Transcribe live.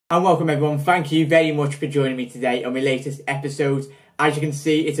And welcome everyone, thank you very much for joining me today on my latest episode. As you can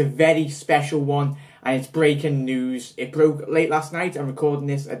see, it's a very special one and it's breaking news. It broke late last night. I'm recording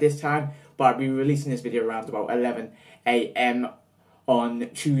this at this time, but I'll be releasing this video around about 11 AM on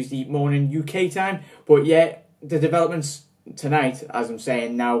Tuesday morning UK time. But yeah, the developments tonight, as I'm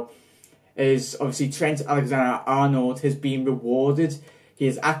saying now, is obviously Trent Alexander-Arnold has been rewarded. He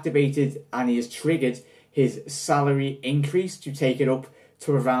has activated and he has triggered his salary increase to take it up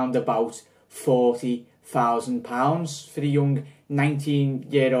to around about £40,000 for the young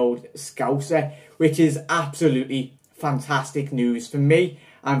 19-year-old Scouser, which is absolutely fantastic news for me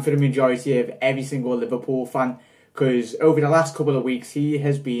and for the majority of every single Liverpool fan, because over the last couple of weeks he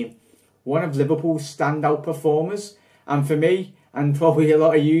has been one of Liverpool's standout performers, and for me, and probably a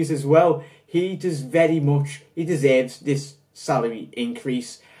lot of yous as well, he deserves this salary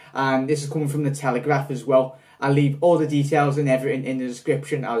increase. And this is coming from the Telegraph as well. I'll leave all the details and everything in the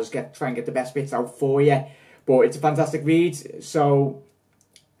description. I'll just try and get the best bits out for you. But it's a fantastic read. So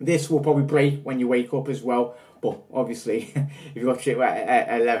this will probably break when you wake up as well. But obviously, if you watch it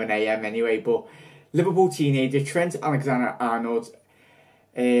at 11 AM anyway. But Liverpool teenager Trent Alexander-Arnold's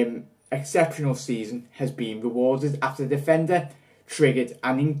exceptional season has been rewarded after the defender triggered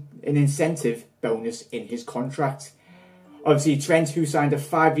an incentive bonus in his contract. Obviously, Trent, who signed a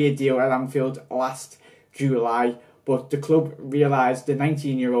 5-year deal at Anfield last July, but the club realised the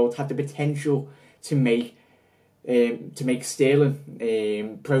 19-year-old had the potential to make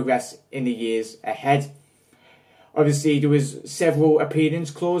sterling progress in the years ahead. Obviously, there was several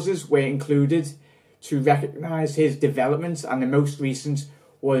appearance clauses were included to recognise his development, and the most recent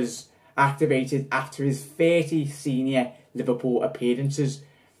was activated after his 30 senior Liverpool appearances.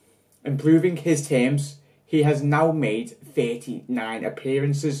 Improving his terms, he has now made 39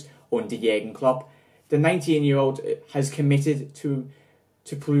 appearances under Jurgen Klopp. The 19-year-old has committed to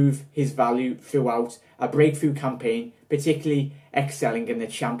prove his value throughout a breakthrough campaign, particularly excelling in the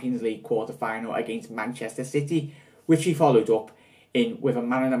Champions League quarter-final against Manchester City, which he followed up with a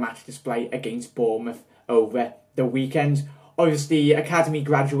man-of-the-match display against Bournemouth over the weekend. Obviously, academy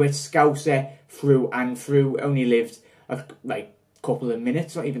graduate Scouser through and through, only lived a couple of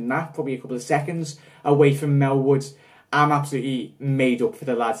minutes, not even that, probably a couple of seconds away from Melwood. I'm absolutely made up for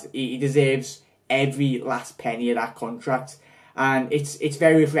the lad. He deserves every last penny of that contract, and it's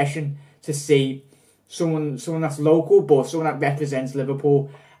very refreshing to see someone that's local, but someone that represents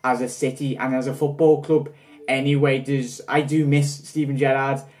Liverpool as a city and as a football club. Anyway, I do miss Steven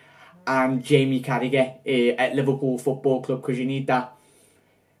Gerrard and Jamie Carragher at Liverpool Football Club, because you need the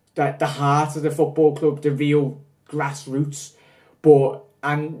heart of the football club, the real grassroots.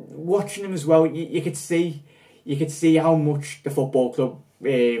 And watching him as well, you could see how much the football club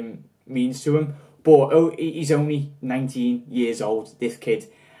means to him. But he's only 19 years old, this kid,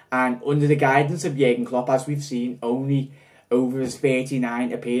 and under the guidance of Jurgen Klopp, as we've seen, only over his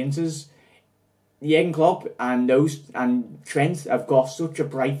 39 appearances, Jurgen Klopp and Trent have got such a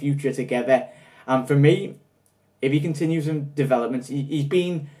bright future together. And for me, if he continues in development, he's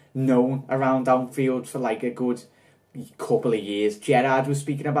been known around Anfield for like a good couple of years. Gerrard was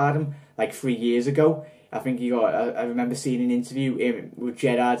speaking about him like 3 years ago. I think I remember seeing an interview with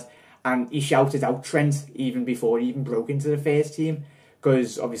Gerrard, and he shouted out Trent even before he even broke into the first team,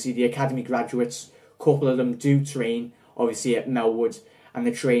 because obviously the academy graduates, a couple of them do train obviously at Melwood and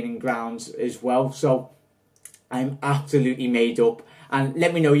the training grounds as well. So I'm absolutely made up, and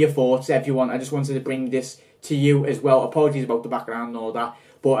let me know your thoughts, everyone. I just wanted to bring this to you as well. Apologies about the background and all that,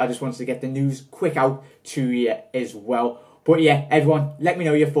 but I just wanted to get the news quick out to you as well. But yeah, everyone, let me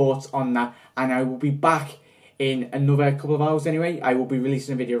know your thoughts on that, and I will be back in another couple of hours anyway. I will be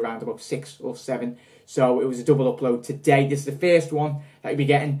releasing a video around about 6 or 7. So it was a double upload today. This is the first one that you'll be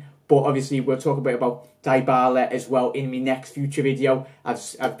getting, but obviously we'll talk a bit about Dybala as well in my next future video.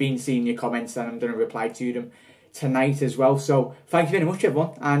 I've been seeing your comments and I'm going to reply to them tonight as well. So thank you very much,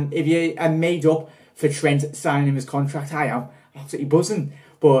 everyone. And if you are made up for Trent signing his contract, I am absolutely buzzing.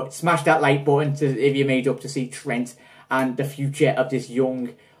 But smash that like button if you're made up to see Trent and the future of this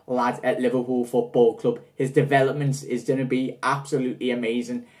young lad at Liverpool Football Club. His development is going to be absolutely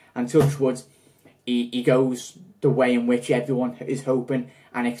amazing, and touch wood, he goes the way in which everyone is hoping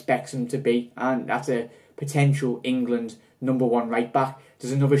and expects him to be, and that's a potential England #1 right back.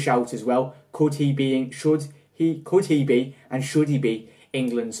 There's another shout as well. Could he be and should he be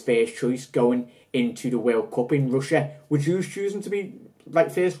England's first choice going into the World Cup in Russia? Would you choose him to be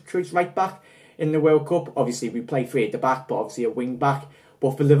like first choice right back in the World Cup? Obviously we play 3 at the back, but obviously a wing back.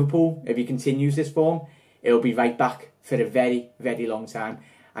 But for Liverpool, if he continues this form, it'll be right back for a very, very long time.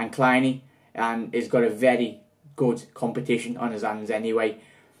 And Kleiny has got a very good competition on his hands anyway.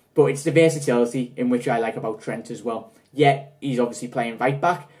 But it's the versatility in which I like about Trent as well. Yeah, he's obviously playing right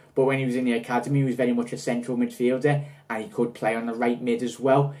back, but when he was in the academy, he was very much a central midfielder, and he could play on the right mid as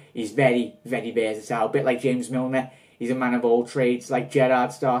well. He's very, very versatile. A bit like James Milner, he's a man of all trades. Like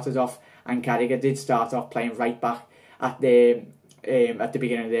Gerrard started off, and Carragher did start off playing right back at the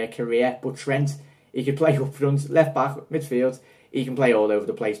beginning of their career. But Trent, he could play up front, left back, midfield. He can play all over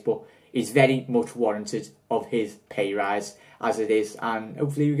the place, but he's very much warranted of his pay rise as it is, and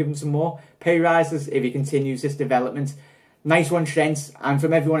hopefully we'll give him some more pay rises if he continues this development. Nice one, Trent, and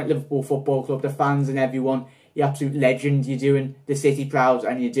from everyone at Liverpool Football Club, the fans and everyone, you absolute legend. You're doing the city proud,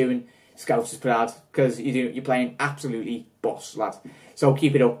 and you're doing Scousers proud, because you're playing absolutely boss, lad. So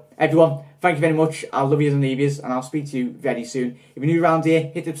keep it up. Everyone, thank you very much. I'll love you and leave you, and I'll speak to you very soon. If you're new around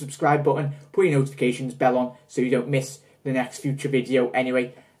here, hit the subscribe button, put your notifications bell on so you don't miss the next future video.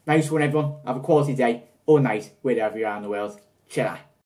 Anyway, nice one, everyone. Have a quality day or night, wherever you are in the world. Ciao.